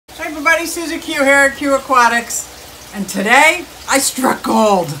Hey everybody, Susie Q here at QueAquatics, and today I struck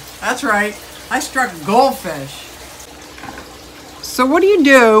gold. That's right, I struck goldfish. So what do you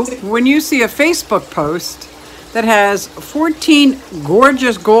do when you see a Facebook post that has 14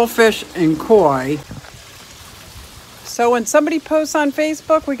 gorgeous goldfish and koi? So when somebody posts on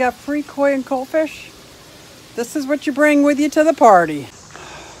Facebook, we got free koi and goldfish, this is what you bring with you to the party.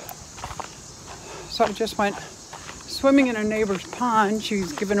 So I just went swimming in a neighbor's pond.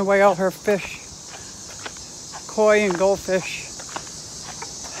 She's giving away all her fish, koi and goldfish,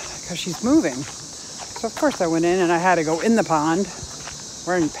 because she's moving. So of course I went in and I had to go in the pond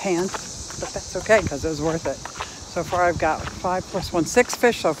wearing pants, but that's okay because it was worth it. So far I've got 5 + 1, 6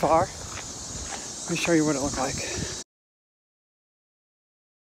 fish so far. Let me show you what it looked like.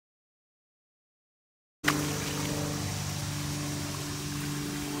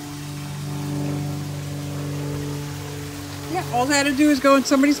 Yeah, all I had to do is go in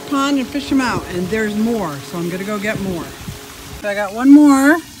somebody's pond and fish them out, and there's more, so I'm gonna go get more. So I got one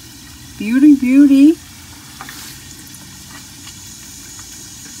more. Beauty.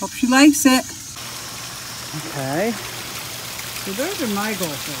 Hope she likes it. Okay. So those are my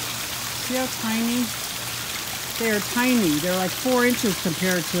goldfish. See how tiny? They are tiny. They're like 4 inches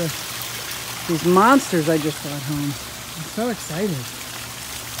compared to these monsters I just brought home. I'm so excited.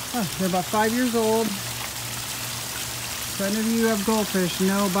 Oh, they're about 5 years old. So any of you who have goldfish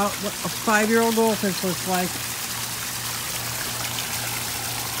know about what a 5-year-old goldfish looks like.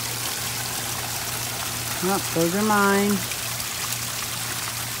 Oh, those are mine.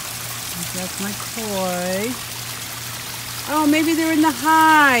 That's my koi. Oh, maybe they're in the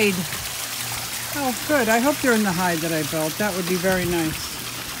hide. Oh, good. I hope they're in the hide that I built. That would be very nice.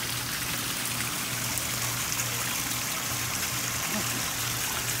 Oh,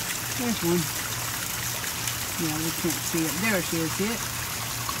 there's one. Yeah, we can't see it. There she is. See it?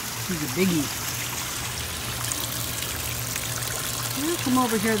 She's a biggie. I'll come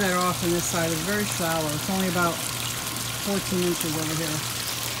over here that off on this side. It's very shallow. It's only about 14 inches over here.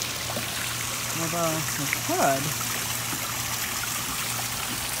 Although I could.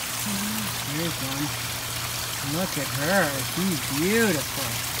 There's one. Look at her. She's beautiful.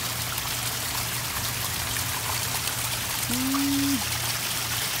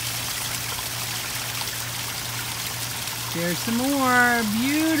 There's some more.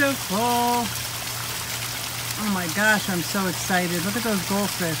 Beautiful. Oh my gosh, I'm so excited. Look at those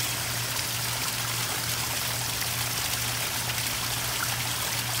goldfish.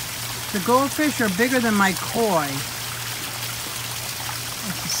 The goldfish are bigger than my koi.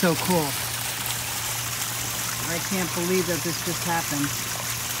 This is so cool. I can't believe that this just happened.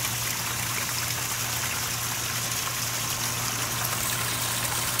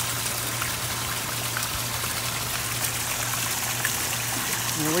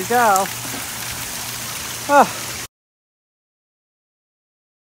 Here we go. Oh.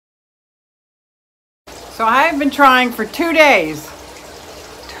 So I have been trying for 2 days.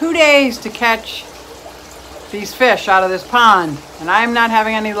 2 days to catch these fish out of this pond, and I'm not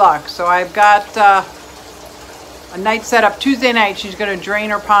having any luck. So I've got a night set up Tuesday night. She's going to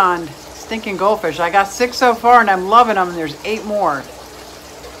drain her pond. Stinking goldfish. I got 6 so far and I'm loving them. There's 8 more.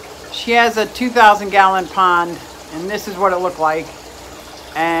 She has a 2,000-gallon pond, and this is what it looked like.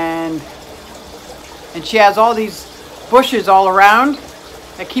 And she has all these bushes all around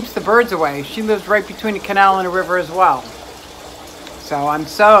that keeps the birds away. She lives right between a canal and a river as well. So I'm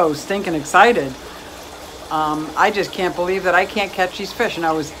so stinking excited. I just can't believe that I can't catch these fish. And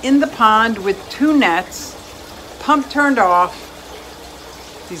I was in the pond with 2 nets, pump turned off.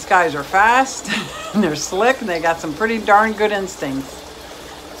 These guys are fast and they're slick and they got some pretty darn good instincts.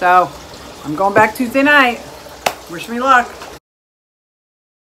 So I'm going back Tuesday night. Wish me luck.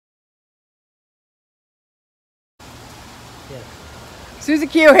 Susie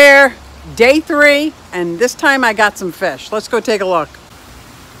Q here, day 3, and this time I got some fish. Let's go take a look.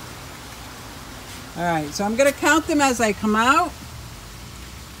 All right, so I'm gonna count them as I come out,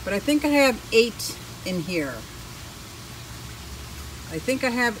 but I think I have 8 in here. I think I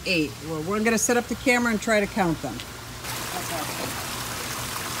have 8. Well, we're gonna set up the camera and try to count them. Okay.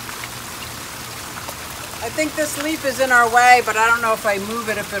 I think this leaf is in our way, but I don't know if I move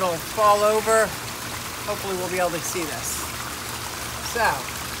it, if it'll fall over. Hopefully we'll be able to see this. So,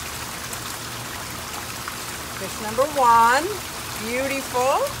 fish number 1,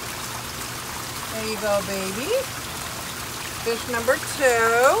 beautiful. There you go, baby. Fish number 2.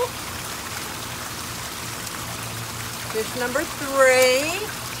 Fish number 3,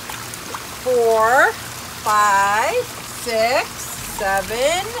 4, 5, 6,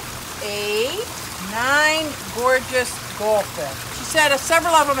 7, 8, 9 gorgeous goldfish. said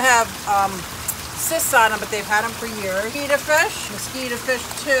several of them have cysts on them, but they've had them for years. Mosquito fish, mosquito fish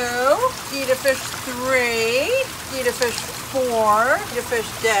 2, mosquito fish 3, mosquito fish 4, mosquito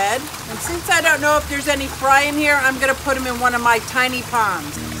fish dead. And since I don't know if there's any fry in here, I'm gonna put them in one of my tiny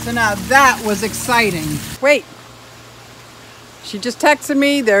ponds. So now that was exciting. Wait, she just texted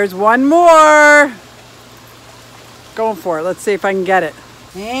me, there's one more. Going for it, let's see if I can get it.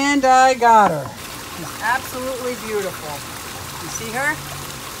 And I got her. She's absolutely beautiful. You see her?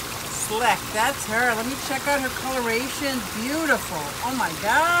 Slick, that's her. Let me check out her coloration. Beautiful. Oh my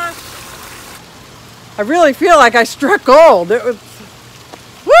gosh. I really feel like I struck gold. It was,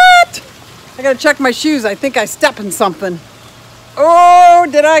 what? I gotta check my shoes. I think I stepped in something. Oh,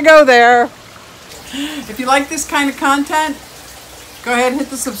 did I go there? If you like this kind of content, go ahead and hit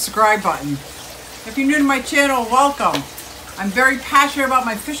the subscribe button. If you're new to my channel, welcome. I'm very passionate about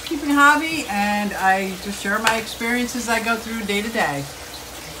my fish keeping hobby, and I just share my experiences I go through day to day.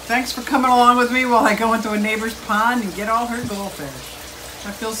 Thanks for coming along with me while I go into a neighbor's pond and get all her goldfish.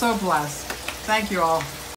 I feel so blessed. Thank you all.